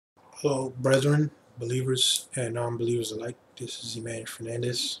Hello, brethren, believers and non-believers alike. This is Emmanuel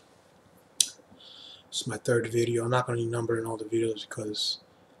Fernandez. This is my third video. I'm not going to number in all the videos because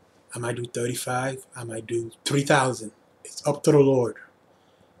I might do 35, I might do 3,000. It's up to the Lord.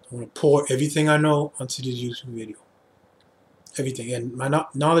 I'm going to pour everything I know onto this YouTube video. Everything. And my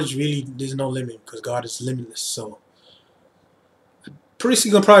knowledge really, there's no limit because God is limitless. So, pretty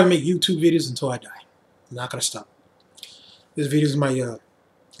soon going to probably make YouTube videos until I die. I'm not going to stop. This video is my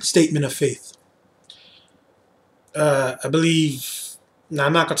statement of faith. I believe, now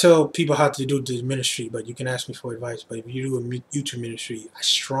I'm not going to tell people how to do the ministry, but you can ask me for advice. But if you do a YouTube ministry, I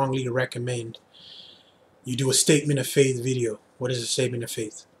strongly recommend you do a statement of faith video. What is a statement of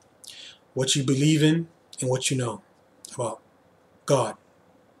faith? What you believe in and what you know about God.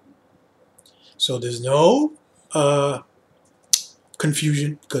 So there's no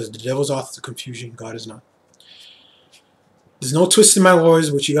confusion, because the devil's author of confusion, God is not. There's no twist in my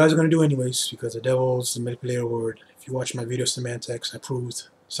words, which you guys are going to do anyways, because the devil's the manipulator word. If you watch my video semantics, I proved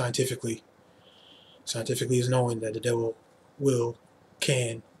scientifically is knowing that the devil will,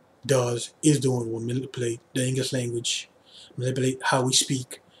 can, does, is doing, will manipulate the English language, manipulate how we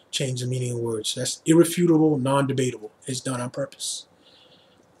speak, change the meaning of words. That's irrefutable, non-debatable. It's done on purpose.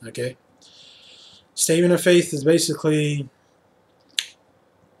 Okay? Statement of faith is basically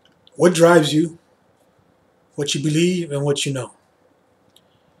what drives you, what you believe, and what you know.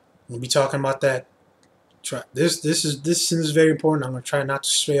 We'll be talking about that. This is very important. I'm going to try not to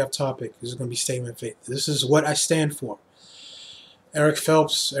stray off topic. This is going to be statement of faith. This is what I stand for. Eric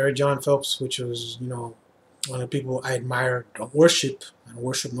John Phelps, which was, one of the people I admire, don't worship. I don't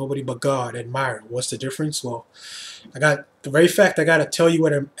worship nobody but God. Admire. What's the difference? Well, the very fact I got to tell you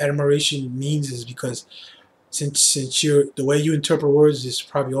what admiration means is because since the way you interpret words is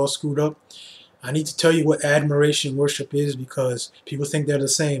probably all screwed up, I need to tell you what admiration worship is, because people think they're the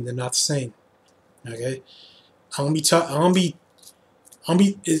same. They're not the same. Okay,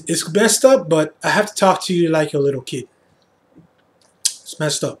 it's messed up, but I have to talk to you like a little kid. It's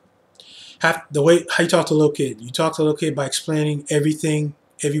messed up. The way how you talk to a little kid. You talk to a little kid by explaining everything,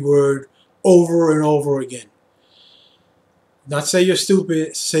 every word, over and over again. Not say you're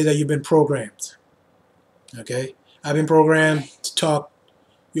stupid, say that you've been programmed. Okay? I've been programmed to talk,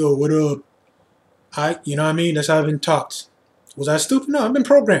 yo, what up? You know what I mean? That's how I've been taught. Was I stupid? No, I've been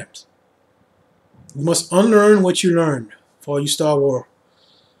programmed. You must unlearn what you learned, for all you Star Wars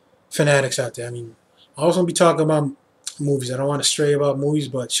fanatics out there. I mean, I also be talking about movies. I don't want to stray about movies,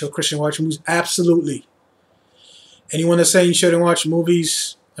 but should Christian watch movies? Absolutely. Anyone that's saying you shouldn't watch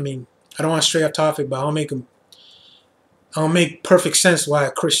movies, I mean, I don't want to stray off topic, but I'll make perfect sense why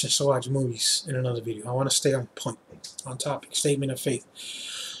a Christian should watch movies in another video. I want to stay on point, on topic. Statement of faith.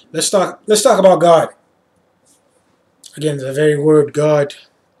 Let's talk about God. Again, the very word God,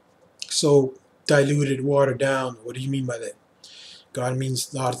 so diluted, watered down. What do you mean by that? God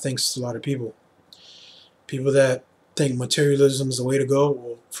means a lot of things to a lot of people. People that think materialism is the way to go.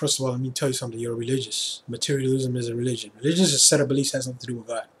 Well, first of all, let me tell you something. You're religious. Materialism is a religion. Religion is a set of beliefs that has nothing to do with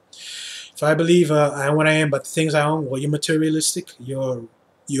God. If I believe I am what I am, but the things I own, well, you're materialistic. Your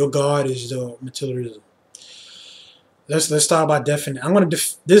God is the materialism. Let's talk about definite. I'm gonna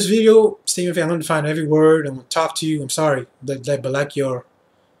this video statement. I'm gonna define every word. I'm gonna talk to you. I'm sorry, but like you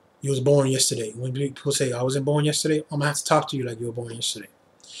was born yesterday. When people say I wasn't born yesterday, I'm gonna have to talk to you like you were born yesterday.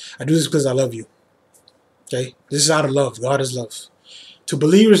 I do this because I love you. Okay, this is out of love. God is love to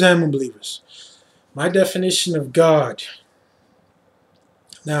believers and unbelievers. My definition of God.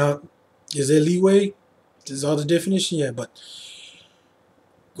 Now, is there leeway? There's all the definition, yeah, but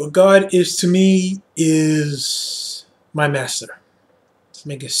what God is to me is my master. Let's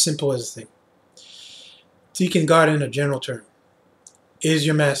make it simple as a thing. Taking God in a general term. Is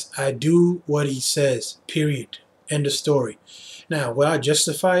your master. I do what he says. Period. End of story. Now, will I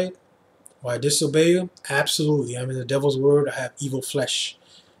justify it? Will I disobey him? Absolutely. I'm in the devil's word. I have evil flesh.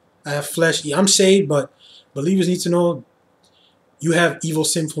 I have flesh. I'm saved, but believers need to know you have evil,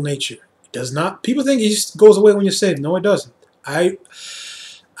 sinful nature. It does not. People think it just goes away when you're saved. No, it doesn't.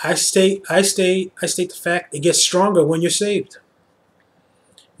 I state the fact it gets stronger when you're saved.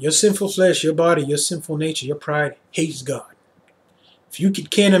 Your sinful flesh, your body, your sinful nature, your pride hates God. If you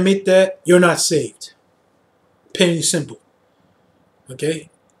can't admit that, you're not saved. Plain and simple.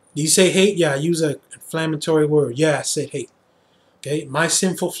 Okay? Do you say hate? Yeah, I use an inflammatory word. Yeah, I said hate. Okay? My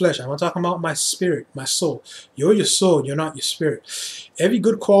sinful flesh. I'm not talking about my spirit, my soul. You're your soul. You're not your spirit. Every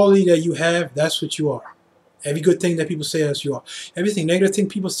good quality that you have, that's what you are. Every good thing that people say that's you are. Everything negative thing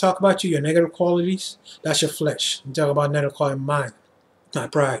people talk about you, your negative qualities, that's your flesh. You talk about negative quality mind,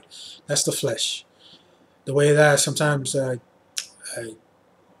 not pride. That's the flesh. The way that sometimes I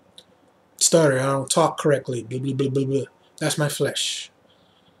stutter. I don't talk correctly. Blah, blah, blah, blah, blah. That's my flesh.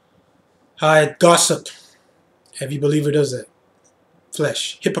 I gossip. Every believer does that.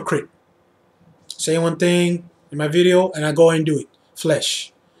 Flesh. Hypocrite. Say one thing in my video and I go and do it.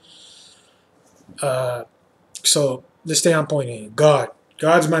 Flesh. So let's stay on point here. God.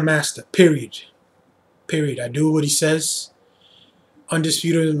 God's my master. Period. Period. I do what he says.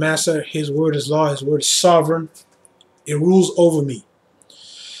 Undisputed master. His word is law. His word is sovereign. It rules over me.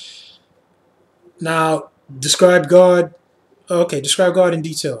 Now, describe God. Okay, describe God in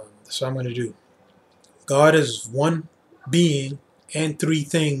detail. That's what I'm going to do. God is one being and three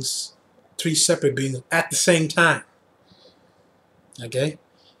things, three separate beings at the same time. Okay?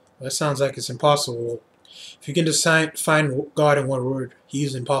 That sounds like it's impossible. If you can just find God in one word, he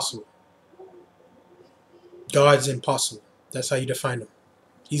is impossible. God's impossible. That's how you define him.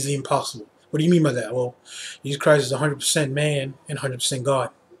 He's the impossible. What do you mean by that? Well, Jesus Christ is 100% man and 100%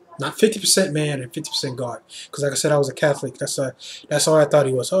 God. Not 50% man and 50% God. Because like I said, I was a Catholic. That's all I thought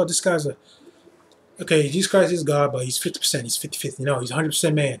he was. Oh, this guy's a... Okay, Jesus Christ is God, but he's 50%. He's 50-50. No, he's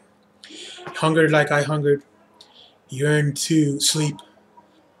 100% man. He hungered like I hungered. He yearned to sleep.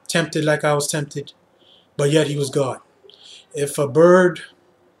 Tempted like I was tempted. But yet he was God. If a bird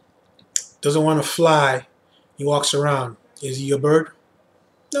doesn't want to fly, he walks around. Is he a bird?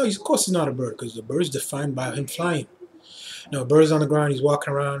 No, of course he's not a bird, because the bird is defined by him flying. No, a bird's on the ground, he's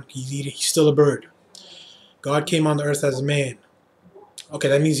walking around, he's eating, he's still a bird. God came on the earth as a man. Okay,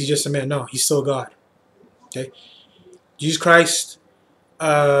 that means he's just a man. No, he's still God. Okay? Jesus Christ,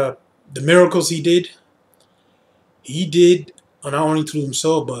 the miracles he did not only through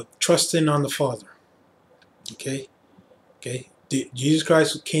himself, but trusting on the Father. Okay? Okay? Jesus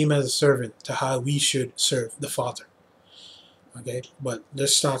Christ came as a servant to how we should serve the Father. Okay? But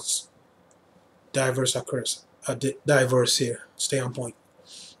let's not diverse here. Stay on point.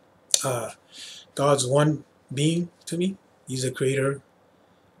 God's one being to me. He's the creator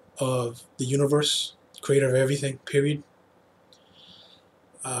of the universe, creator of everything, period.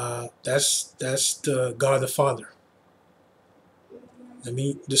 That's the God the Father. Let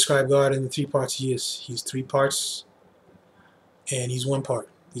me describe God in the three parts he is. He's three parts and he's one part.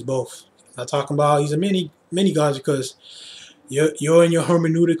 He's both. I'm not talking about he's a many gods, because you're in your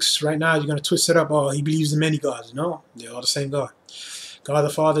hermeneutics right now. You're going to twist it up. Oh, he believes in many gods. No, they're all the same God. God the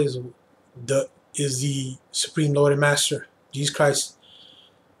Father is the supreme Lord and Master. Jesus Christ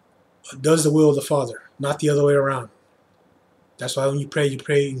does the will of the Father, not the other way around. That's why when you pray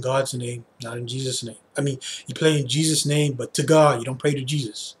in God's name, not in Jesus' name. I mean, you pray in Jesus' name, but to God. You don't pray to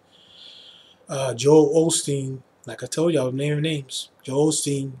Jesus. Joel Osteen, like I told you, I was naming names. Joel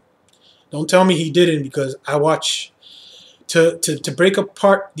Osteen. Don't tell me he didn't, because I watch. To break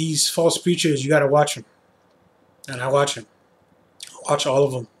apart these false preachers, you got to watch them. And I watch them. Watch all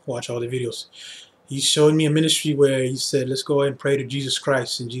of them. Watch all the videos. He showed me a ministry where he said, let's go ahead and pray to Jesus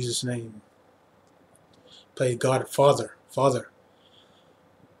Christ in Jesus' name. Pray God, Father.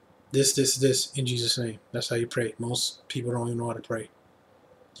 This in Jesus' name. That's how you pray. Most people don't even know how to pray.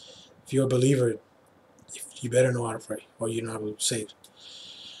 If you're a believer, you better know how to pray, or you're not saved.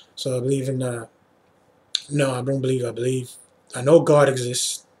 So I believe in... No, I don't believe. I know God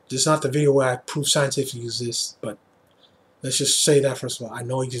exists. This is not the video where I prove scientifically exists, but let's just say that first of all. I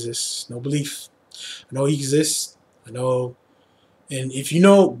know he exists. No belief. I know he exists. I know. And if you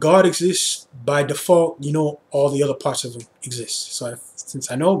know God exists, by default, you know all the other parts of him exist. So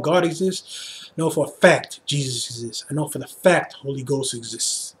since I know God exists, I know for a fact Jesus exists. I know for the fact Holy Ghost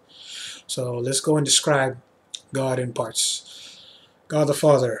exists. So let's go and describe God in parts. God the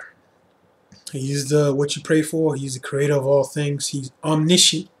Father. He's what you pray for. He's the creator of all things. He's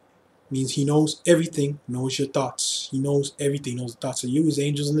omniscient. Means he knows everything. Knows your thoughts. He knows everything. Knows the thoughts of you, his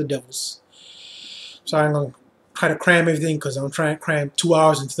angels, and the devils. So I'm going to try to cram everything, because I'm trying to cram 2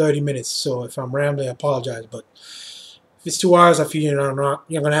 hours and 30 minutes. So if I'm rambling, I apologize. But if it's 2 hours, I feel you're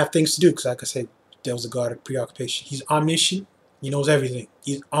going to have things to do, because like I said, devil's a god of preoccupation. He's omniscient. He knows everything.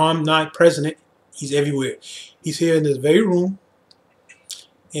 He's omnipresent. He's everywhere. He's here in this very room.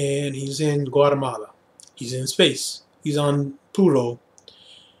 And he's in Guatemala. He's in space. He's on Pluto.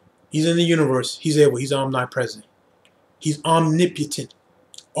 He's in the universe. He's able. He's omnipresent. He's omnipotent.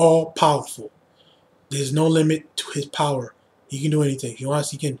 All powerful. There's no limit to his power. He can do anything. If he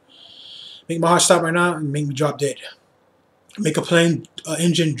wants, he can make my heart stop right now and make me drop dead. Make a plane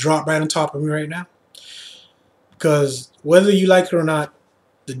engine drop right on top of me right now. Because whether you like it or not,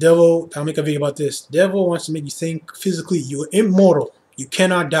 the devil, I'll make a video about this. The devil wants to make you think physically you're immortal. You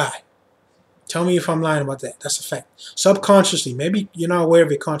cannot die. Tell me if I'm lying about that. That's a fact. Subconsciously, maybe you're not aware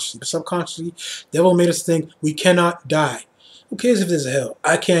of it consciously, but subconsciously, the devil made us think we cannot die. Who cares if there's a hell?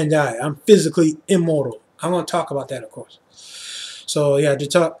 I can't die. I'm physically immortal. I'm going to talk about that, of course. So yeah, I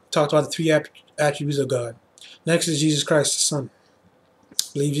talked about the three attributes of God. Next is Jesus Christ, the Son. I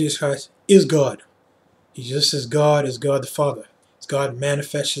believe Jesus Christ is God. He's just as God the Father. It's God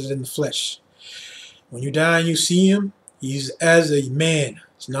manifested in the flesh. When you die and you see him, he's as a man.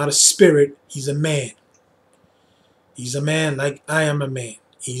 He's not a spirit. He's a man. He's a man like I am a man.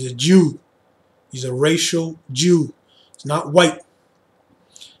 He's a Jew. He's a racial Jew. He's not white.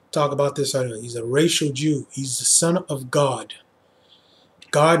 Talk about this earlier. He's a racial Jew. He's the Son of God.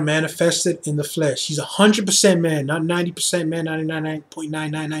 God manifested in the flesh. He's 100% man, not 90% man,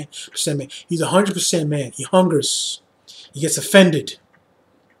 99.999% man. He's 100% man. He hungers. He gets offended.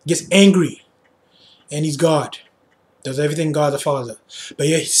 He gets angry. And he's God. Does everything God the Father. But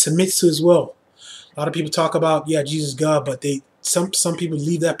yeah, he submits to his will. A lot of people talk about, yeah, Jesus is God, but some people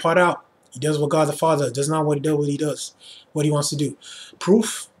leave that part out. He does what God the Father does, not what he does, what he wants to do.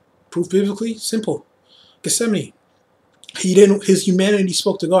 Proof biblically, simple. Gethsemane. His humanity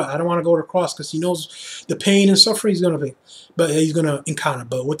spoke to God. I don't want to go to the cross because he knows the pain and suffering he's going to encounter.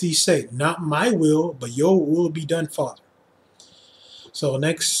 But what did he say? Not my will, but your will be done, Father. So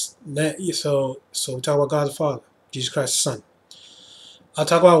so we talk about God the Father, Jesus Christ the Son. I'll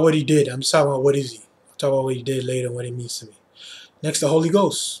talk about what he did. I'm just talking about what is he. I'll talk about what he did later and what it means to me. Next, the Holy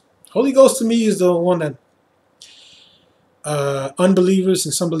Ghost. Holy Ghost to me is the one that unbelievers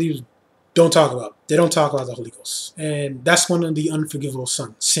and some believers don't talk about. They don't talk about the Holy Ghost. And that's one of the unforgivable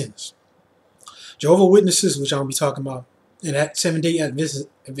sins. Jehovah's Witnesses, which I'll be talking about, and at Seventh-day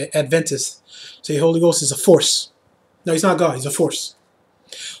Adventists say Holy Ghost is a force. No, he's not God. He's a force.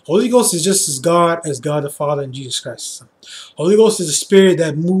 Holy Ghost is just as God the Father and Jesus Christ. Holy Ghost is a spirit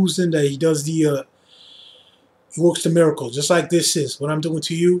that moves in, that he does he works the miracle. Just like this is. What I'm doing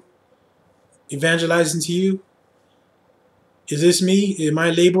to you, evangelizing to you. Is this me? Am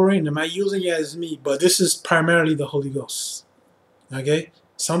I laboring? Am I using? Yeah, it's me. But this is primarily the Holy Ghost. Okay?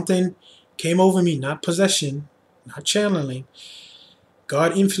 Something came over me, not possession, not channeling.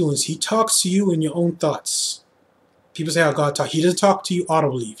 God influence. He talks to you in your own thoughts. People say how God talks. He doesn't talk to you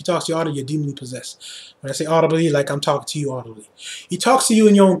audibly. If he talks to you audibly, you're demonly possessed. When I say audibly, like I'm talking to you audibly. He talks to you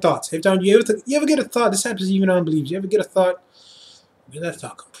in your own thoughts. Every time you ever get a thought, this happens even to unbelievers. You ever get a thought? Where did that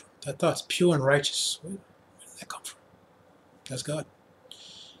thought come from? That thought's pure and righteous. Where did that come from? That's God.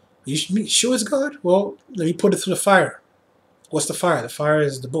 Are you sure it's God? Well, let me put it through the fire. What's the fire? The fire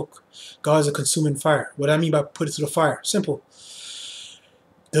is the book. God is a consuming fire. What do I mean by put it through the fire? Simple.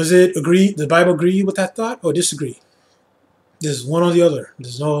 Does it agree? The Bible agree with that thought or disagree? There's one or the other.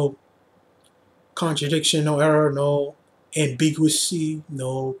 There's no contradiction, no error, no ambiguity,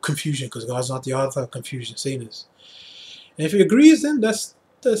 no confusion, because God's not the author of confusion. Satan is. And if he agrees, then that's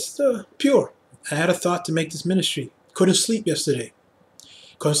pure. I had a thought to make this ministry. Couldn't sleep yesterday.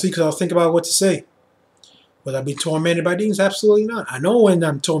 Couldn't sleep because I was thinking about what to say. Will I be tormented by demons? Absolutely not. I know when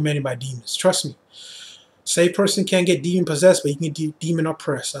I'm tormented by demons. Trust me. Saved person can't get demon possessed, but you can get demon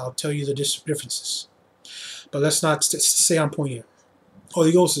oppressed. I'll tell you the differences. But let's not stay on point here.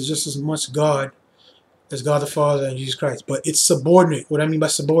 Holy Ghost is just as much God as God the Father and Jesus Christ. But it's subordinate. What I mean by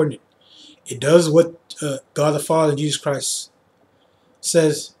subordinate. It does what God the Father and Jesus Christ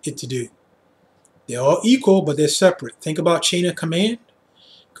says it to do. They're all equal, but they're separate. Think about chain of command.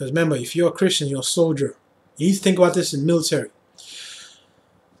 Because remember, if you're a Christian, you're a soldier. You need to think about this in military.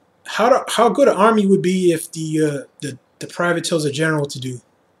 How good an army would be if the private tells the general what to do.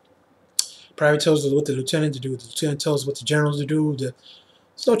 Private tells what the lieutenant to do. The lieutenant tells what the general to do. There's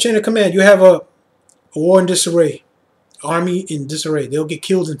no chain of command. You have a war in disarray. Army in disarray. They'll get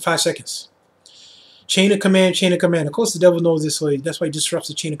killed in 5 seconds. Chain of command, chain of command. Of course, the devil knows this way. That's why he disrupts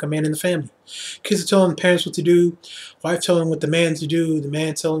the chain of command in the family. Kids are telling parents what to do. Wife telling what the man to do. The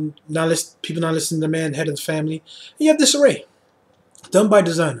man telling people not listening to the man, head of the family. And you have disarray. Done by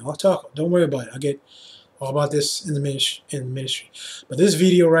design. I'll talk. Don't worry about it. I'll get all about this in the ministry. But this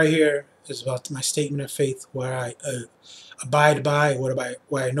video right here is about my statement of faith, where I abide by,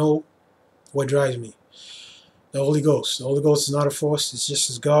 what I know, what drives me. The Holy Ghost. The Holy Ghost is not a force. It's just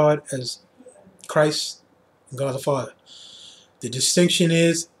as God as Christ and God the Father. The distinction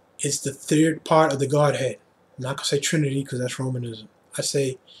is it's the third part of the Godhead. I'm not going to say Trinity because that's Romanism. I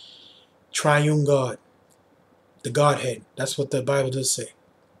say triune God. The Godhead. That's what the Bible does say.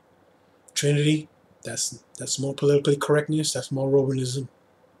 Trinity, that's more politically correctness. That's more Romanism.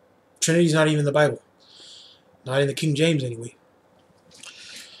 Trinity's not even in the Bible. Not in the King James anyway.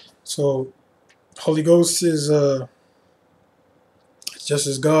 So Holy Ghost is it's just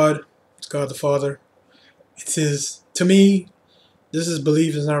as God. It's God the Father. It is, to me, this is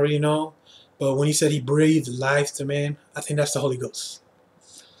belief, is not really known. But when he said he breathed life to man, I think that's the Holy Ghost.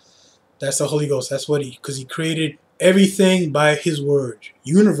 That's the Holy Ghost. That's what because he created everything by his word.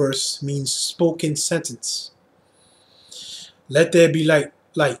 Universe means spoken sentence. Let there be light.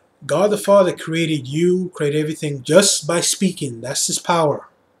 Light. God the Father created you, created everything just by speaking. That's his power.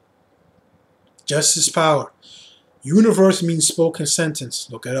 Just his power. Universe means spoken sentence.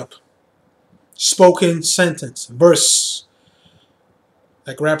 Look it up. Spoken sentence. Verse.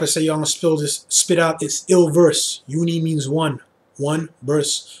 Like rappers say, y'all gonna spit out this ill verse. Uni means one. One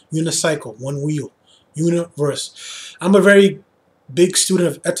verse. Unicycle. One wheel. Universe. I'm a very big student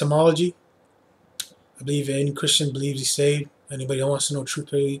of etymology. I believe any Christian believes he's saved. Anybody who wants to know truth,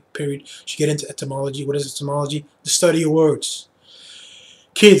 period, should get into etymology. What is etymology? The study of words.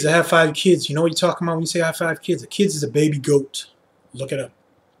 Kids, I have 5 kids. You know what you're talking about when you say I have 5 kids? A kid is a baby goat. Look it up.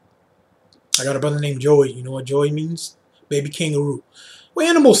 I got a brother named Joey. You know what Joey means? Baby kangaroo. We're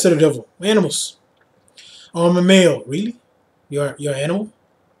animals to the devil. We're animals. Oh, I'm a male. Really? You're an animal?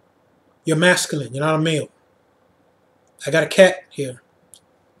 You're masculine. You're not a male. I got a cat here.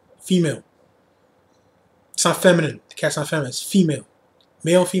 Female. It's not feminine. The cat's not feminine. It's female.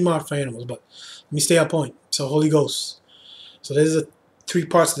 Male and female are for animals. But let me stay on point. So Holy Ghost. So there's the 3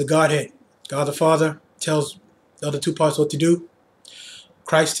 parts of the Godhead. God the Father tells the other 2 parts what to do.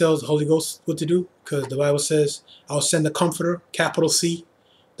 Christ tells the Holy Ghost what to do. Because the Bible says, I'll send the Comforter, capital C.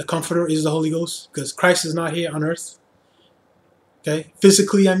 The Comforter is the Holy Ghost. Because Christ is not here on earth. Okay?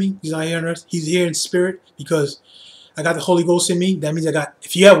 Physically, I mean. He's not here on earth. He's here in spirit. Because I got the Holy Ghost in me. That means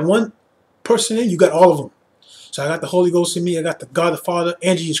if you have one person in, you got all of them. So I got the Holy Ghost in me. I got the God the Father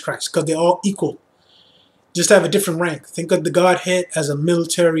and Jesus Christ. Because they're all equal. Just have a different rank. Think of the Godhead as a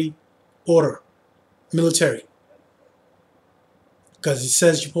military order. Military. Because he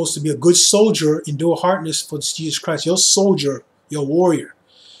says you're supposed to be a good soldier, endure hardness for Jesus Christ. You're a soldier. You're a warrior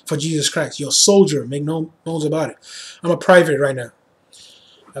for Jesus Christ. You're a soldier. Make no bones about it. I'm a private right now.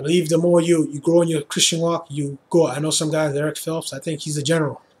 I believe the more you grow in your Christian walk, you go. I know some guys, Eric Phelps, I think he's a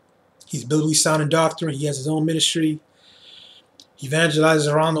general. He's biblically sound in doctrine. He has his own ministry. He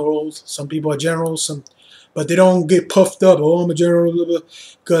evangelizes around the world. Some people are generals, but they don't get puffed up. Oh, I'm a general, blah, blah.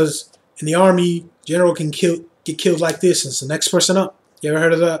 Because in the army, general can get killed like this, and it's the next person up. You ever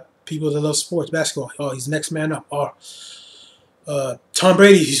heard of that? People that love sports, basketball. Oh, he's the next man up. Or Tom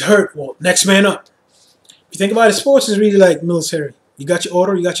Brady, he's hurt. Well, next man up. If you think about it, sports is really like military. You got your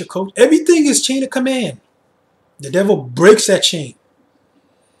order, you got your coach. Everything is chain of command. The devil breaks that chain.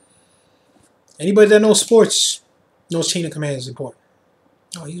 Anybody that knows sports knows chain of command is important.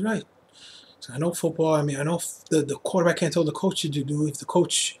 Oh, he's right. So I know football. I mean, I know the quarterback can't tell the coach what to do. If the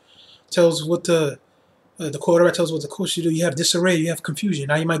coach tells what the quarterback tells what the coach to do, you have disarray, you have confusion.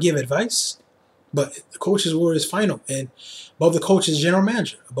 Now you might give advice, but the coach's word is final. And above the coach is general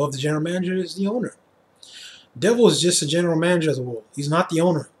manager. Above the general manager is the owner. Devil is just a general manager of the world. He's not the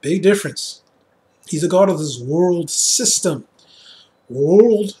owner. Big difference. He's the God of this world system.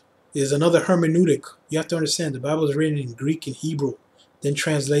 World is another hermeneutic. You have to understand the Bible is written in Greek and Hebrew, then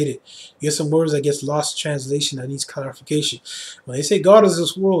translated. You get some words that gets lost in translation that needs clarification. When they say God is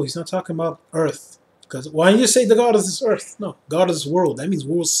this world, he's not talking about earth. Because why don't you say the God is this earth? No, God is this world. That means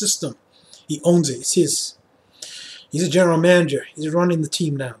world system. He owns it. It's his. He's a general manager. He's running the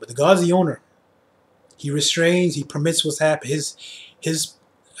team now. But the God's the owner. He restrains. He permits what's happened.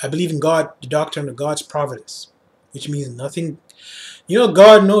 I believe in God, the doctrine of God's providence, which means nothing. You know,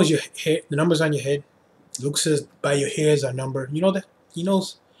 God knows your hair, the numbers on your head. Luke says, by your hairs are numbered. You know that? He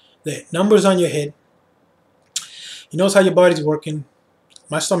knows the numbers on your head. He knows how your body's working.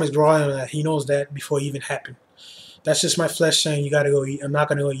 My stomach's growling on that. He knows that before it even happened. That's just my flesh saying, you got to go eat. I'm not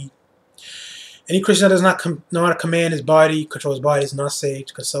going to go eat. Any Christian that does not know how to command his body, control his body, is not saved,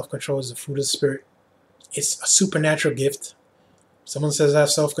 because self-control is the fruit of the Spirit. It's a supernatural gift. Someone says I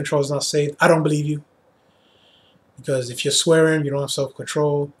have self-control, is not saved. I don't believe you. Because if you're swearing, you don't have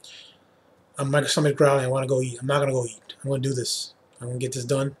self-control. My stomach's growling, I want to go eat. I'm not going to go eat. I'm going to do this. I'm going to get this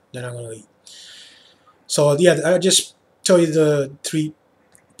done, then I'm going to eat. So, yeah, I just tell you the 3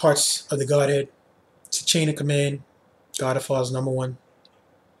 parts of the Godhead. It's a chain of command. God the Father is number 1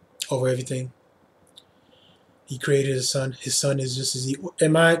 over everything. He created his son. His son is just as equal.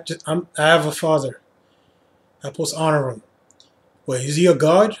 I have a father. I'm supposed to honor him. Well, is he a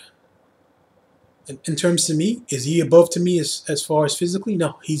God? In terms to me, is he above to me as far as physically?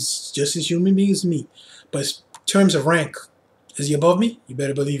 No, he's just as human being as me. But in terms of rank, is he above me? You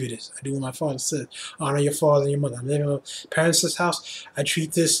better believe it is. I do what my father said. Honor your father and your mother. I'm living in my parents' house. I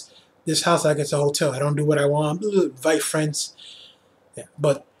treat this house like it's a hotel. I don't do what I want. Invite friends. Yeah.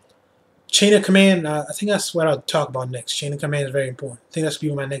 But Chain of command, I think that's what I'll talk about next. Chain of command is very important. I think that's going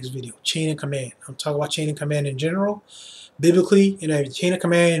to be my next video. Chain of command. I'm talking about chain of command in general. Biblically, chain of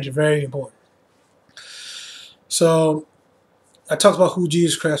command is very important. So, I talked about who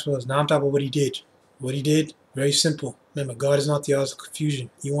Jesus Christ was. Now I'm talking about what he did. What he did, very simple. Remember, God is not the author of confusion.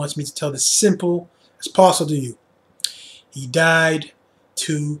 He wants me to tell this simple as possible to you. He died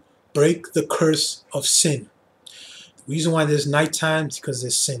to break the curse of sin. The reason why there's nighttime is because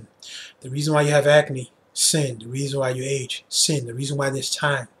there's sin. The reason why you have acne, sin. The reason why you age, sin. The reason why there's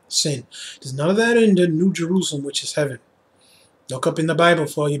time, sin. There's none of that in the New Jerusalem, which is heaven. Look up in the Bible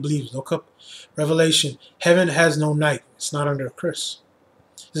for all you believe. Look up Revelation. Heaven has no night. It's not under a curse.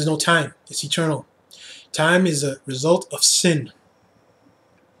 There's no time. It's eternal. Time is a result of sin.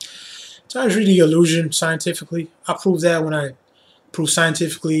 Time is really illusion scientifically. I prove that when I prove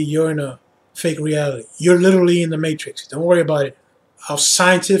scientifically you're in a fake reality. You're literally in the matrix. Don't worry about it. How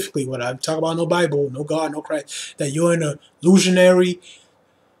scientifically, what I'm talking about, no Bible, no God, no Christ, that you're in an illusionary,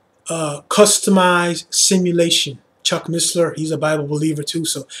 customized simulation. Chuck Missler, he's a Bible believer too,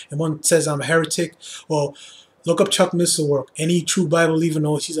 so if one says I'm a heretic, well, look up Chuck Missler work. Any true Bible believer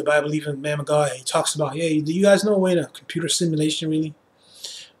knows he's a Bible believing man of God. He talks about, hey, do you guys know we're in a computer simulation really?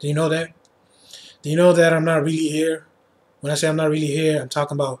 Do you know that? Do you know that I'm not really here? When I say I'm not really here, I'm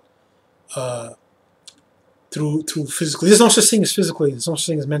talking about through physically. There's no such thing as physically. There's no such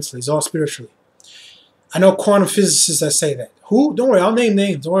thing as mentally. It's all spiritually. I know quantum physicists that say that. Who? Don't worry. I'll name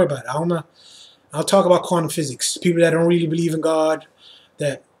names. Don't worry about it. I'll talk about quantum physics. People that don't really believe in God,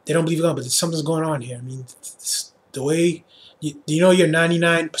 that they don't believe in God, but something's going on here. I mean, the way, do you know you're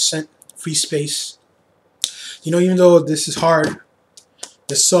 99% free space? You know, even though this is hard,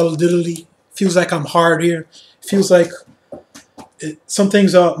 the solidity feels like I'm hard here. It feels like some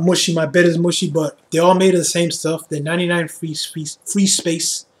things are mushy. My bed is mushy, but they're all made of the same stuff. They're 99 free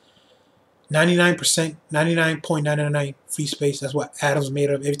space. 99%, 99.999 free space. That's what atoms made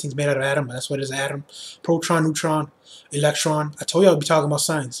of. Everything's made out of atom. That's what it is, atom. Proton, neutron, electron. I told you I'll be talking about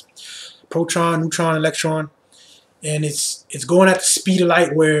science. Proton, neutron, electron. And it's going at the speed of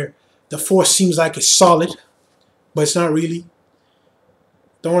light where the force seems like it's solid, but it's not really.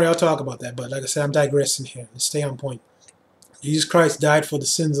 Don't worry, I'll talk about that. But like I said, I'm digressing here. Let's stay on point. Jesus Christ died for the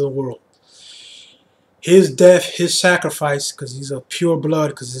sins of the world. His death, his sacrifice, because he's of pure blood,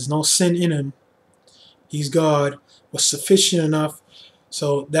 because there's no sin in him, he's God, was sufficient enough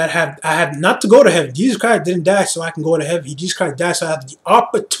so that I have not to go to heaven. Jesus Christ didn't die so I can go to heaven. Jesus Christ died so I have the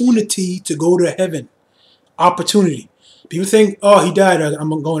opportunity to go to heaven. Opportunity. People think, oh, he died,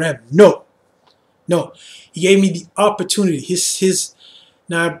 I'm going to heaven. No. No. He gave me the opportunity.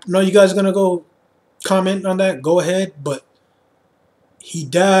 Now, I know you guys are going to go comment on that. Go ahead. But he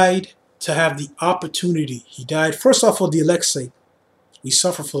died to have the opportunity. He died, first off, for the elect's sake. We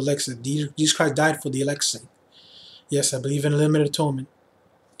suffer for the elect's sake. Jesus Christ died for the elect's sake. Yes, I believe in a limited atonement.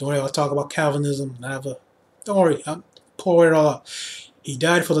 Don't worry, I'll talk about Calvinism. Don't worry, I'll pour it all out. He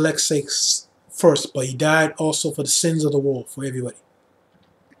died for the elect's sake first, but he died also for the sins of the world, for everybody.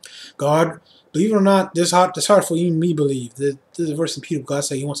 God, believe it or not, this is hard for even me to believe. There's a verse in Peter, God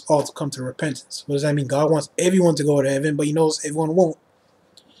said he wants all to come to repentance. What does that mean? God wants everyone to go to heaven, but he knows everyone won't.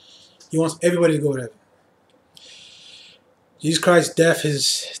 He wants everybody to go to heaven. Jesus Christ's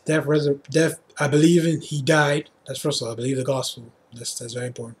death, I believe in. He died. That's first of all, I believe the gospel. That's very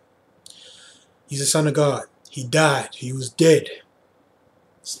important. He's the Son of God. He died. He was dead.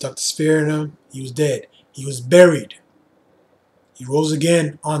 Stuck the spear in him. He was dead. He was buried. He rose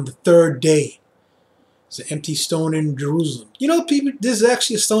again on the third day. It's an empty stone in Jerusalem. You know, people, this is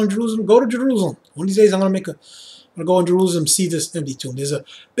actually a stone in Jerusalem. Go to Jerusalem. One of these days I'm going to go in Jerusalem, see this empty tomb. There's a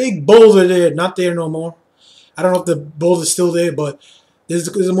big boulder there, not there no more. I don't know if the boulder's still there, but there's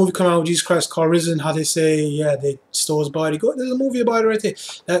a movie coming out with Jesus Christ called Risen, how they say, yeah, they stole his body. There's a movie about it right there.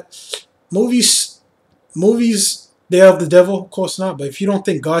 That movies, they're of the devil, of course not. But if you don't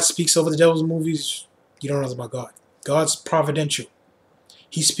think God speaks over the devil's movies, you don't know about God. God's providential.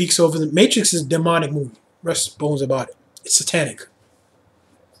 He speaks over the Matrix is a demonic movie. Rest bones about it. It's satanic.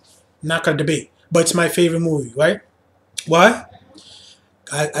 I'm not gonna debate. But it's my favorite movie, right? Why?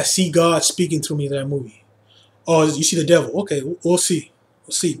 I see God speaking through me in that movie. Oh, you see the devil. Okay, we'll see.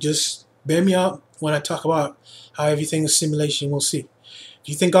 We'll see. Just bear me out when I talk about how everything is simulation. We'll see. If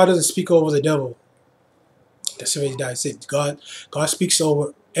you think God doesn't speak over the devil, that's the way he died. God speaks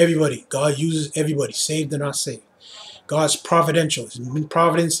over everybody. God uses everybody, saved and not saved. God's providential.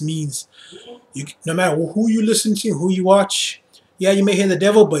 Providence means no matter who you listen to, who you watch, yeah, you may hear the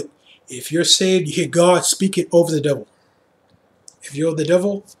devil, but if you're saved, you hear God speaking over the devil. If you're the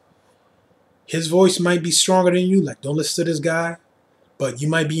devil, his voice might be stronger than you. Like, don't listen to this guy. But you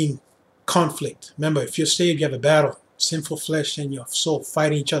might be in conflict. Remember, if you're saved, you have a battle. Sinful flesh and your soul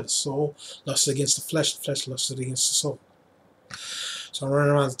fighting each other. Soul lusts against the flesh lusts against the soul. So I'm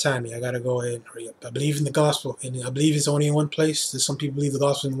running around the time here. I gotta go ahead and hurry up. I believe in the gospel, and I believe it's only in one place. There's some people believe the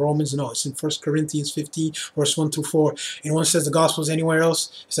gospel in Romans. No, it's in 1 Corinthians 15, verse 1 through 4. Anyone says the gospel is anywhere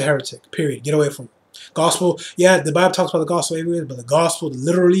else, it's a heretic. Period. Get away from it. Gospel, yeah, the Bible talks about the gospel everywhere, but the gospel,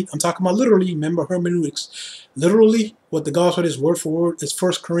 literally, I'm talking about literally, remember hermeneutics. Literally, what the gospel is, word for word, is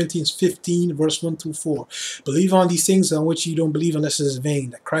 1 Corinthians 15, verse 1 through 4. Believe on these things on which you don't believe unless it is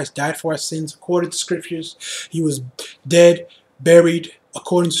vain. That Christ died for our sins according to scriptures. He was dead, buried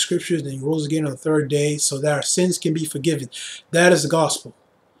according to scriptures, then he rose again on the third day so that our sins can be forgiven. That is the gospel.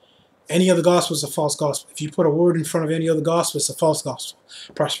 Any other gospel is a false gospel. If you put a word in front of any other gospel, it's a false gospel.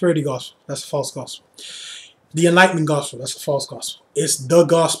 Prosperity gospel, that's a false gospel. The enlightenment gospel, that's a false gospel. It's the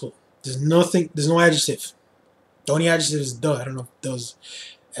gospel. There's nothing, there's no adjective. The only adjective is the. I don't know if those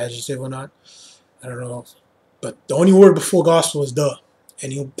adjective or not. I don't know. But the only word before gospel is the.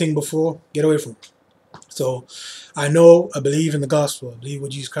 Anything before, get away from it. So I believe in the gospel. I believe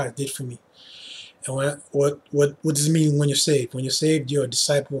what Jesus Christ did for me. And what does it mean when you're saved? When you're saved, you're a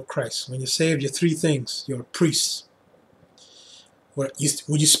disciple of Christ. When you're saved, you're three things. You're a priest. When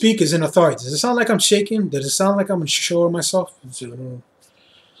you speak is in authority. Does it sound like I'm shaking? Does it sound like I'm unsure of myself? I don't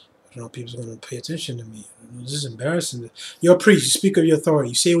know if people's going to pay attention to me. This is embarrassing. You're a priest. You speak of your authority.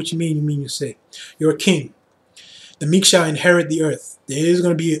 You say what you mean you say. You're a king. The meek shall inherit the earth. There is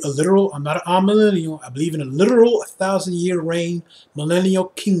going to be a literal, I'm not an amillennial, I believe in a literal 1,000-year reign, millennial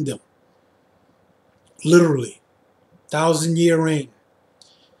kingdom. Literally. 1,000-year reign.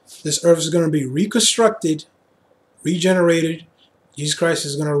 This earth is going to be reconstructed, regenerated. Jesus Christ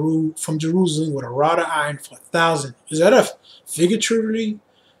is going to rule from Jerusalem with a rod of iron for 1,000. Is that a figuratively,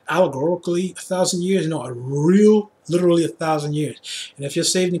 allegorically 1,000 years? No, a real, literally 1,000 years. And if you're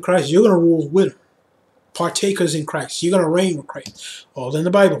saved in Christ, you're going to rule with him. Partakers in Christ. You're going to reign with Christ. All in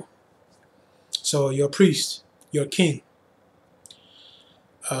the Bible. So you're a priest. You're a king.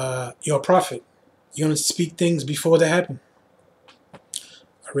 You're a prophet. You're going to speak things before they happen.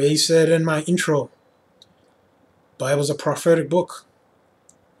 I already said in my intro, Bible's a prophetic book.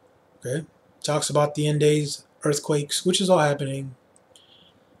 Okay? Talks about the end days, earthquakes, which is all happening.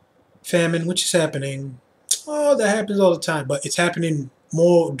 Famine, which is happening. Oh, that happens all the time, but it's happening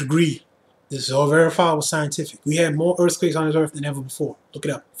more degree. This is all verifiable scientific. We have more earthquakes on this earth than ever before. Look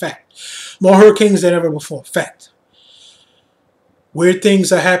it up. Fact. More hurricanes than ever before. Fact. Weird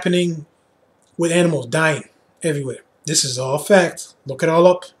things are happening with animals dying everywhere. This is all fact. Look it all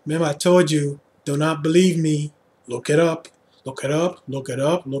up. Remember, I told you, do not believe me. Look it up. Look it up. Look it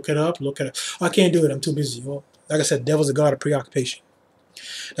up. Look it up. Look it up. Oh, I can't do it. I'm too busy. Well, like I said, the devil's a god of preoccupation.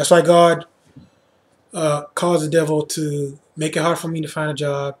 That's why God caused the devil to make it hard for me to find a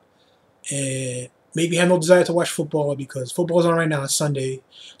job. And maybe have no desire to watch football because football's on right now. It's Sunday,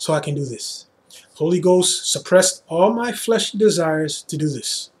 so I can do this. Holy Ghost suppressed all my fleshly desires to do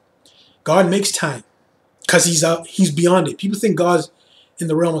this. God makes time because He's beyond it. People think God's in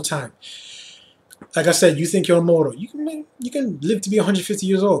the realm of time. Like I said, you think you're immortal. You can live to be 150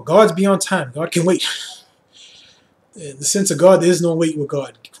 years old. God's beyond time. God can wait. In the sense of God, there is no wait with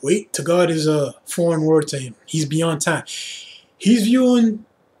God. Wait to God is a foreign word to Him. He's beyond time. He's viewing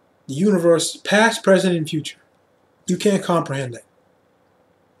the universe, past, present, and future. You can't comprehend that.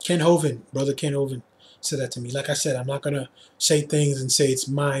 Brother Ken Hovind said that to me. Like I said, I'm not going to say things and say it's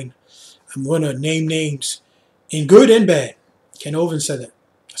mine. I'm going to name names in good and bad. Ken Hovind said that.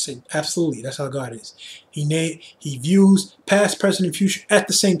 I said, absolutely, that's how God is. He views past, present, and future at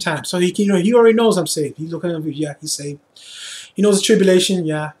the same time. So he already knows I'm saved. He's looking at me, yeah, he's saved. He knows the tribulation,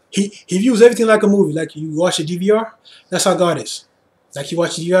 yeah. He views everything like a movie. Like you watch a DVR, that's how God is. Like you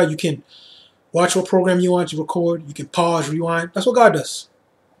watch DVR, you can watch what program you want, you record, you can pause, rewind. That's what God does.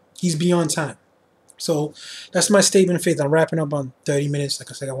 He's beyond time. So that's my statement of faith. I'm wrapping up on 30 minutes.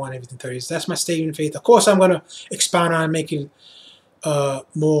 Like I said, I want everything 30 minutes. That's my statement of faith. Of course, I'm going to expound on making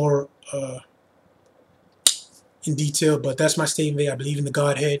more in detail, but that's my statement. I believe in the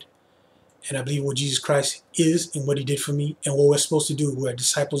Godhead, and I believe what Jesus Christ is and what He did for me and what we're supposed to do. We're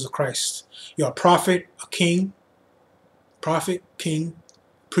disciples of Christ. You're a prophet, a king,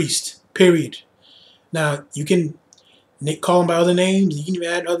 priest, period. Now, you can call them by other names, you can even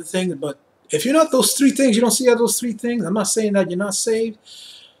add other things, but if you're not those three things, you don't see out those three things, I'm not saying that you're not saved,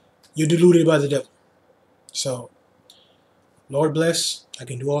 you're deluded by the devil. So, Lord bless, I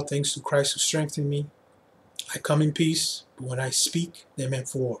can do all things through Christ who strengthens me. I come in peace, but when I speak, they're meant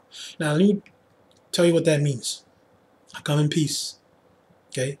for war. Now, let me tell you what that means. I come in peace,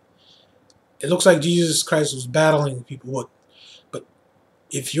 okay? It looks like Jesus Christ was battling people, but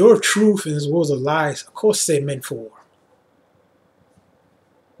if your truth in this world is lies, of course they're meant for war.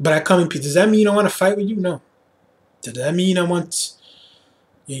 But I come in peace. Does that mean I want to fight with you? No. Does that mean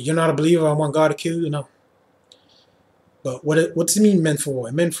you're not a believer, I want God to kill you? No. But what does it mean meant for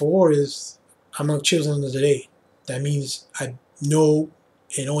war? Meant for war is among children of the day. That means I know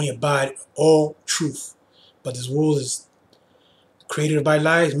and only abide all truth. But this world is created by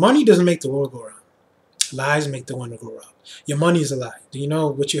lies. Money doesn't make the world go around. Lies make the world go around. Your money is a lie. Do you know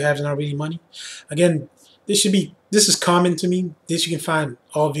what you have is not really money? Again, this is common to me. This you can find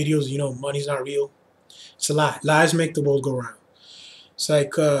all videos, money's not real. It's a lie. Lies make the world go round. It's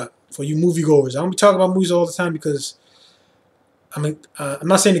like for you moviegoers. I don't be talking about movies all the time because I'm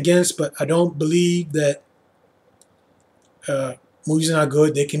not saying against, but I don't believe that movies are not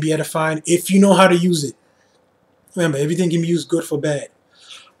good. They can be edifying if you know how to use it. Remember, everything can be used good for bad.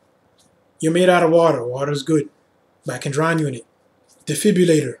 You're made out of water. Water is good, but I can drown you in it.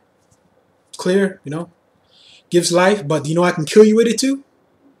 Defibrillator. Clear, gives life, but I can kill you with it too?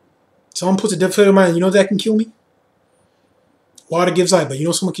 Someone puts a defibrillator in my mind, that can kill me? Water gives life, but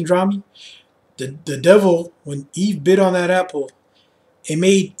someone can drown me? The devil, when Eve bit on that apple, it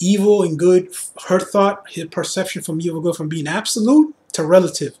made evil and good, her thought, his perception from evil and good, from being absolute to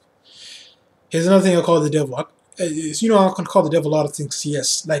relative. Here's another thing I call the devil. I can call the devil a lot of things,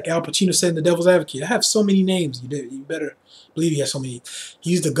 yes. Like Al Pacino said in The Devil's Advocate, I have so many names. You better believe he has so many.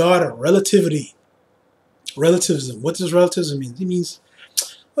 He's the god of relativity. Relativism. What does relativism mean? It means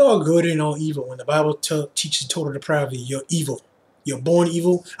all good and all evil. When the Bible teaches total depravity, you're evil. You're born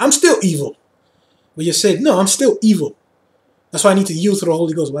evil. I'm still evil. But you said, no, I'm still evil. That's why I need to yield to the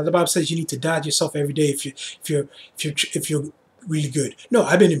Holy Ghost. Well, the Bible says you need to die to yourself every day if you're really good. No,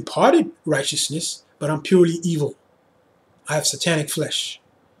 I've been imparted righteousness, but I'm purely evil. I have satanic flesh.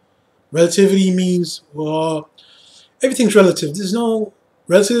 Relativity means, well, everything's relative. There's no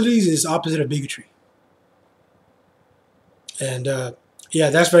relativity is opposite of bigotry. And yeah,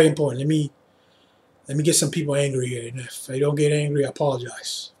 that's very important. Let me get some people angry here. And if they don't get angry, I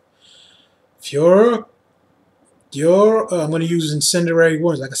apologize. If you're I'm going to use incendiary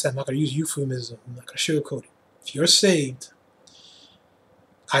words. Like I said, I'm not going to use euphemism. I'm not going to sugarcoat it. If you're saved,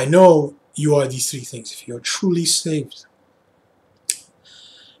 I know you are these three things. If you're truly saved,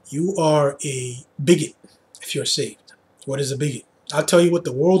 you are a bigot. If you're saved, what is a bigot? I'll tell you what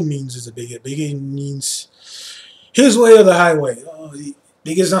the world means is a bigot. Bigot means his way or the highway.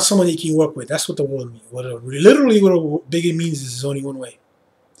 Bigot is not someone you can work with. That's what the world means. Literally what a bigot means is there's only one way.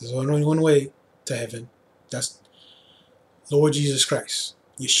 There's only one way to heaven. That's Lord Jesus Christ,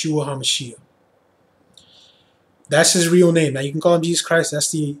 Yeshua HaMashiach. That's his real name. Now you can call him Jesus Christ.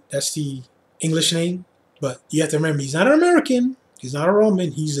 That's the English name, but you have to remember he's not an American. He's not a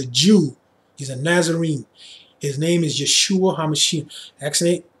Roman. He's a Jew. He's a Nazarene. His name is Yeshua HaMashiach.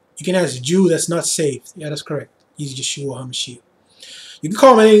 Actually, you can ask a Jew that's not saved. Yeah, that's correct. He's Yeshua HaMashiach. You can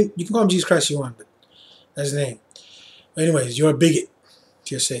call him Jesus Christ if you want, but that's his name. Anyways, you're a bigot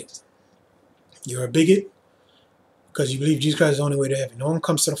if you're saved. You're a bigot because you believe Jesus Christ is the only way to heaven. No one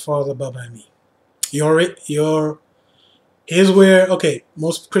comes to the Father but by me. Here's where, okay,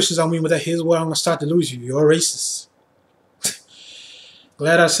 most Christians I mean with that, here's where I'm going to start to lose you. You're a racist.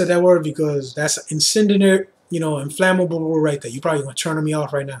 Glad I said that word because that's incendiary, inflammable word right there. You're probably going to turn me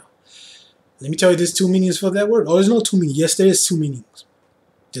off right now. Let me tell you, there's two meanings for that word. Oh, there's no two meanings. Yes, there is two meanings.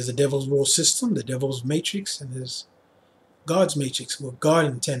 There's the devil's world system, the devil's matrix, and there's God's matrix, what God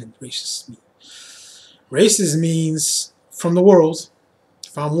intended racist mean. Racist means from the world.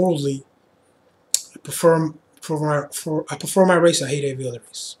 If I'm worldly, I prefer my race. I hate every other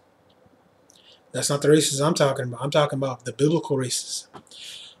race. That's not the racism I'm talking about. I'm talking about the biblical racism.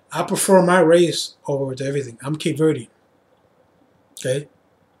 I prefer my race over to everything. I'm Cape Verdean. Okay?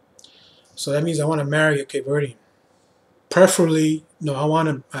 So that means I want to marry a Cape Verdean. Preferably, no, I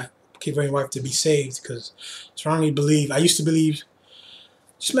want my Cape Verdean wife to be saved because I strongly believe, I used to believe,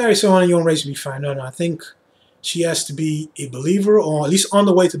 just marry someone in your own race will be fine. No, I think she has to be a believer or at least on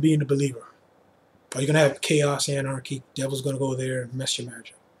the way to being a believer. Or you're going to have chaos, anarchy. The devil's going to go there and mess your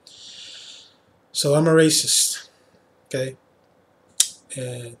marriage up. So I'm a racist. Okay?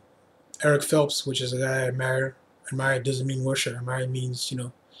 And Eric Phelps, which is a guy I admire. Admire doesn't mean worship. Admire means,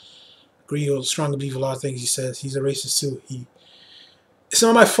 agree or strongly believe a lot of things he says. He's a racist too. It's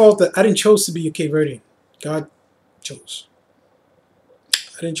not my fault that I didn't choose to be a Cape Verdean. God chose.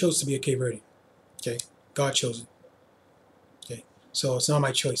 I didn't choose to be a Cape Verdean. Okay? God chose it. Okay? So it's not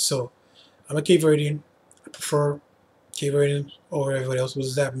my choice. So I'm a Cape Verdean. I prefer Cape Verdean over everybody else. What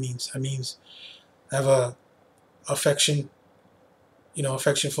does that mean? That means I have a affection,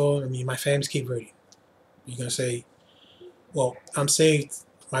 affection for, my family's Cape Verdean. You're going to say, well, I'm saved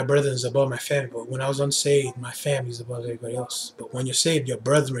my brethren is above my family. But when I was unsaved, my family is above everybody else. But when you're saved, your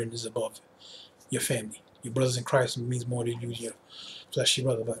brethren is above your family. Your brothers in Christ means more than you, your fleshy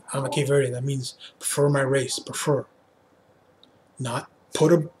brother. But I'm a Cape Verdean. That means prefer my race. Prefer. Not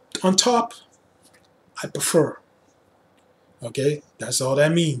put on top. I prefer. Okay? That's all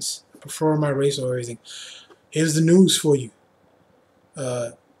that means. I prefer my race or everything. Here's the news for you.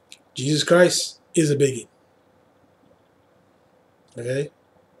 Jesus Christ is a bigot. Okay?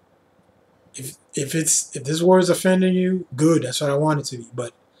 If this word is offending you, good. That's what I want it to be.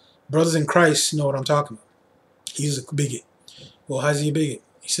 But brothers in Christ know what I'm talking about. He's a bigot. Well, how's he a bigot?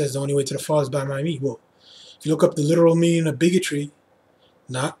 He says the only way to the Father is by me. Well, if you look up the literal meaning of bigotry,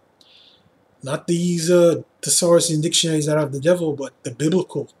 not these thesaurus and dictionaries that are of the devil, but the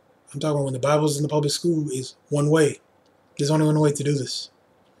biblical. I'm talking about when the Bible's in the public school is one way. There's only one way to do this.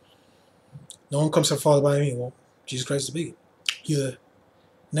 No one comes to the Father by me. Well, Jesus Christ is a bigot.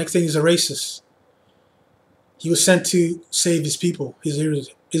 Next thing, he's a racist. He was sent to save his people, his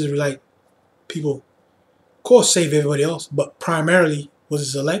Israelite people. Of course, save everybody else, but primarily was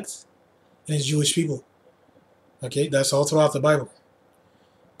his elect and his Jewish people. Okay, that's all throughout the Bible.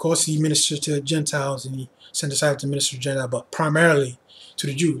 Of course, he ministered to Gentiles and he sent us out to minister to Gentiles, but primarily to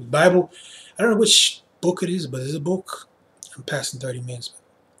the Jews. The Bible, I don't know which book it is, but there's a book. I'm passing 30 minutes.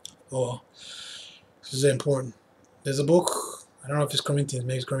 Oh, this is important. There's a book. I don't know if it's Corinthians,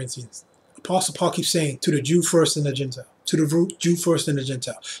 maybe it's Corinthians. Apostle Paul keeps saying, to the Jew first and the Gentile. To the Jew first and the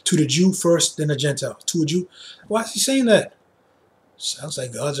Gentile. To the Jew first then the Gentile. To a Jew. Why is he saying that? Sounds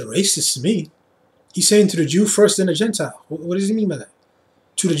like God's a racist to me. He's saying to the Jew first then the Gentile. What does he mean by that?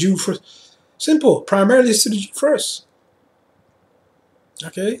 To the Jew first. Simple. Primarily it's to the Jew first.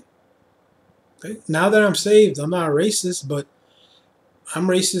 Okay? Now that I'm saved, I'm not a racist, but I'm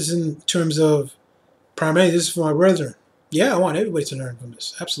racist in terms of primarily this is for my brethren. Yeah, I want everybody to learn from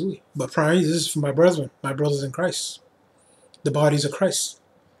this. Absolutely. But primarily this is for my brethren, my brothers in Christ. The bodies of Christ.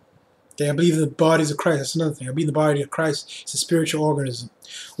 Okay, I believe in the bodies of Christ. That's another thing. I believe the body of Christ is a spiritual organism.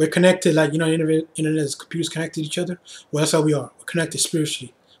 We're connected, like, internet is computers connected to each other. Well, that's how we are. We're connected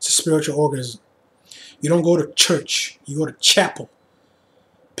spiritually. It's a spiritual organism. You don't go to church. You go to chapel.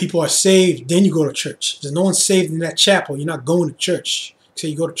 People are saved, then you go to church. There's no one saved in that chapel. You're not going to church. So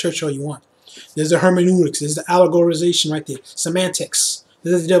you go to church all you want. There's the hermeneutics. There's the allegorization right there. Semantics.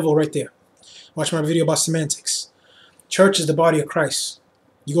 There's the devil right there. Watch my video about semantics. Church is the body of Christ.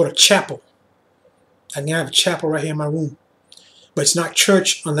 You go to chapel. I can have a chapel right here in my room. But it's not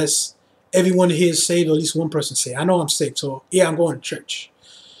church unless everyone here is saved or at least one person saved. I know I'm saved, so yeah, I'm going to church.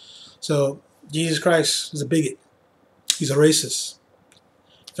 So Jesus Christ is a bigot. He's a racist.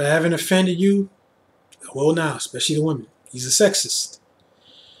 If I haven't offended you, I will now, especially the women. He's a sexist.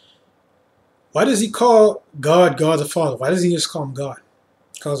 Why does he call God the Father? Why doesn't he just call him God?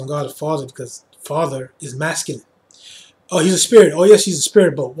 He calls him God the Father because Father is masculine. Oh, he's a spirit. Oh, yes, he's a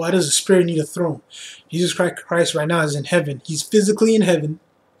spirit, but why does a spirit need a throne? Jesus Christ right now is in heaven. He's physically in heaven.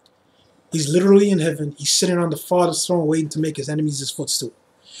 He's literally in heaven. He's sitting on the Father's throne waiting to make his enemies his footstool.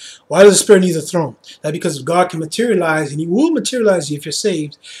 Why does the spirit need a throne? That because if God can materialize, and he will materialize you if you're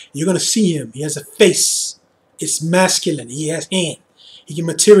saved, you're going to see him. He has a face. It's masculine. He has hand. He can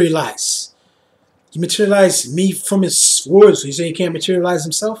materialize. He materialized me from his words. So you say he can't materialize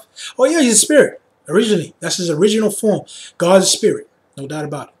himself? Oh yeah, he's a spirit. Originally. That's his original form. God's spirit. No doubt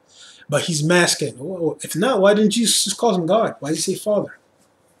about it. But he's masculine. If not, why didn't Jesus just call him God? Why did he say Father?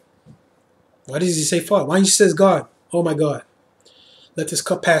 Why does he say Father? Why didn't he say God? Oh my God. Let this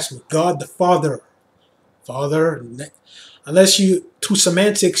cup pass me. God the Father. Father. Unless you, through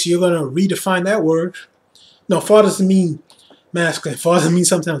semantics, you're going to redefine that word. No, Father doesn't mean masculine. Father means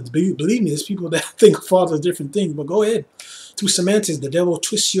something else. Believe me, there's people that think Father is a different thing. But go ahead. Through semantics, the devil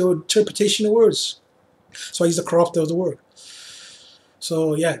twists your interpretation of words. So he's the corrupter of the word.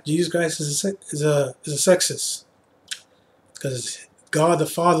 So yeah, Jesus Christ is a sexist. Because God the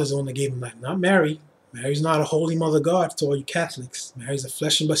Father is the one that gave him life, not Mary. Mary's not a holy mother of God to all you Catholics. Mary's a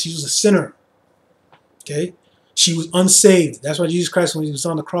flesh and blood. She was a sinner. Okay? She was unsaved. That's why Jesus Christ, when he was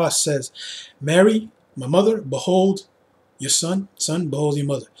on the cross, says, Mary, my mother, behold your son. Son, behold your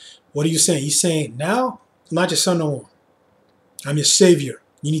mother. What are you saying? He's saying, now, I'm not your son no more. I'm your savior.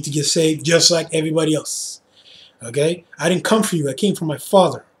 You need to get saved just like everybody else. Okay? I didn't come from you. I came from my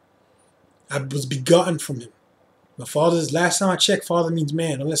Father. I was begotten from him. My Father's, last time I checked, Father means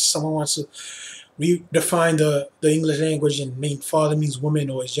man, unless someone wants to redefine the English language and mean Father means woman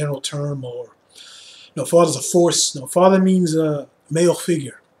or a general term, or no, Father's a force. No, Father means a male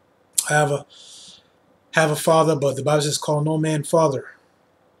figure. I have a father, but the Bible says call no man father.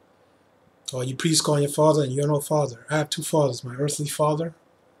 Or you priests call your father and you're no father. I have two fathers, my earthly father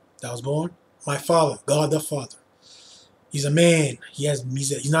that was born? My Father, God the Father. He's a man.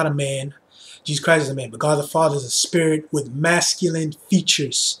 He's not a man. Jesus Christ is a man. But God the Father is a spirit with masculine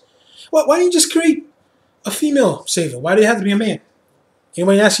features. Why don't you just create a female Savior? Why do it have to be a man?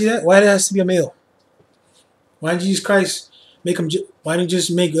 Anybody ask you that? Why does it have to be a male? Why didn't Jesus Christ make him? Why didn't you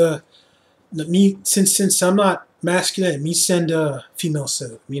just make me? Since I'm not masculine, me send a female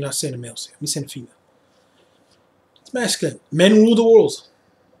Savior. Me not send a male Savior. Me send a female. It's masculine. Men rule the world.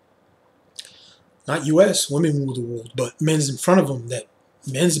 Not U.S. Women rule the world, but men's in front of them. That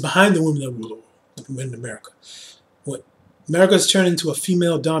men's behind the women that rule the world. In America, what America's turned into a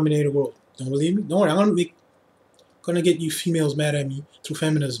female-dominated world. Don't believe me? Don't worry. I'm gonna get you females mad at me through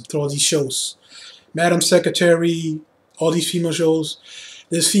feminism, through all these shows. Madam Secretary, all these female shows.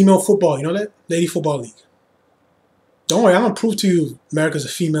 There's female football. You know that? Lady Football League. Don't worry. I'm gonna prove to you America's a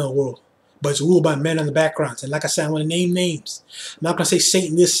female world. But it's ruled by men in the backgrounds. And like I said, I'm going to name names. I'm not going to say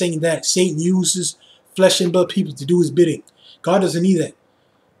Satan this, Satan that. Satan uses flesh and blood people to do his bidding. God doesn't need that.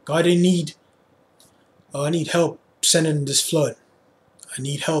 God didn't need, I need help sending this flood. I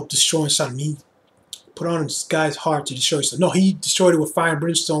need help destroying something. He put on this guy's heart to destroy something. No, he destroyed it with fire and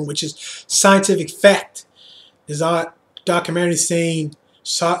brimstone, which is scientific fact. There's a documentary saying,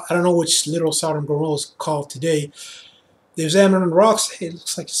 I don't know which literal Sodom and Gomorrah is called today. There's examining the rocks. Hey, it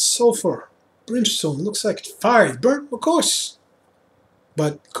looks like sulfur. Brimstone, looks like fire. It's burnt, of course.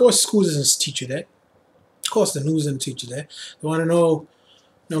 But of course, school doesn't teach you that. Of course, the news doesn't teach you that. They want to know,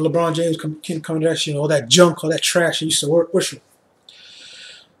 LeBron James, Kim Kardashian, all that junk, all that trash they used to worship.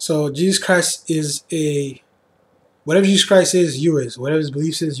 So Jesus Christ is whatever Jesus Christ is, you is. Whatever his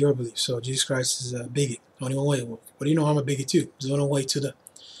beliefs is, your belief. So Jesus Christ is a bigot. Only one way. Well, what do you know? I'm a bigot too. There's only one way to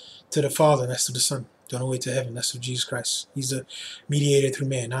the Father, and that's to the Son. The only way to heaven, that's through Jesus Christ. He's a mediator through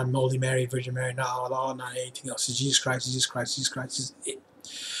man, not Holy Mary, Virgin Mary, not Allah, not anything else. It's Jesus Christ, Jesus Christ, Jesus Christ is it.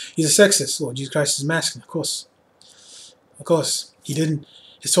 He's a sexist. Well, Jesus Christ is masculine, of course. Of course. He didn't,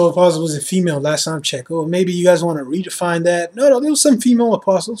 his 12 apostles wasn't female last time I checked. Oh, maybe you guys want to redefine that. No, there was some female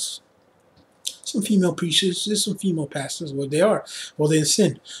apostles. Some female preachers. There's some female pastors. Well, they are. Well, they're in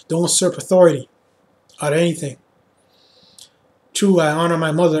sin. Don't usurp authority out of anything. True, I honor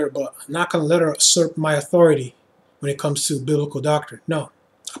my mother, but I'm not going to let her usurp my authority when it comes to biblical doctrine. No,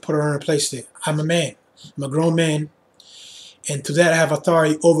 I put her in her place there. I'm a man. I'm a grown man, and to that I have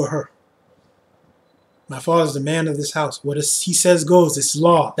authority over her. My father's the man of this house. What he says goes. It's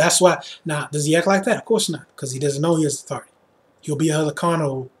law. That's why. Now, does he act like that? Of course not, because he doesn't know he has authority. He'll be held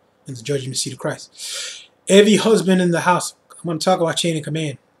accountable in the judgment seat of Christ. Every husband in the house, I'm going to talk about chain of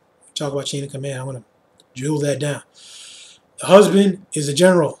command. I'm going to drill that down. The husband is a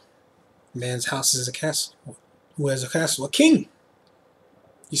general. A man's house is a castle. Who has a castle? A king.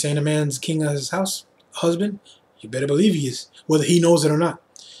 You saying a man's king of his house? A husband? You better believe he is, whether he knows it or not.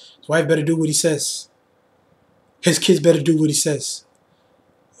 His wife better do what he says. His kids better do what he says.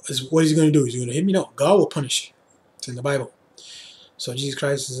 What is he going to do? Is he going to hit me? No. God will punish you. It's in the Bible. So Jesus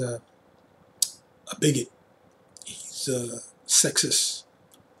Christ is a bigot. He's a sexist.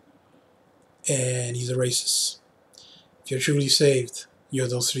 And he's a racist. If you're truly saved, you're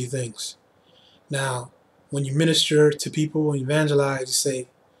those three things. Now, when you minister to people and evangelize, you say,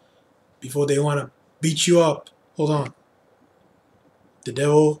 before they want to beat you up, hold on. The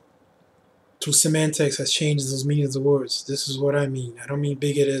devil, through semantics, has changed those meanings of words. This is what I mean. I don't mean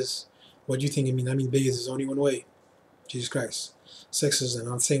bigot as what you think it means. I mean bigot is only one way. Jesus Christ. Sexism. I'm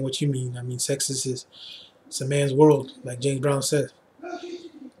not saying what you mean. I mean sexist is it's a man's world, like James Brown said.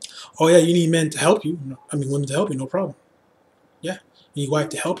 Oh yeah, you need men to help you. I mean women to help you, no problem. Yeah, you need a wife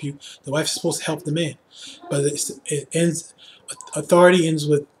to help you. The wife is supposed to help the man, but it ends. Authority ends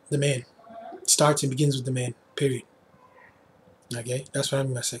with the man. It starts and begins with the man. Period. Okay, that's what I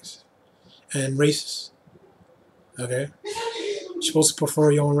mean by sex. And racist. Okay, you're supposed to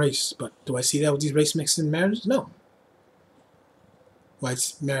prefer your own race, but do I see that with these race mixing marriages? No.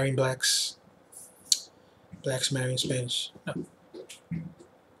 Whites marrying blacks. Blacks marrying Spanish. No.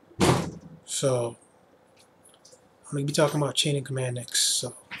 So I'm going to be talking about chain of command next.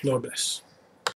 So, Lord bless.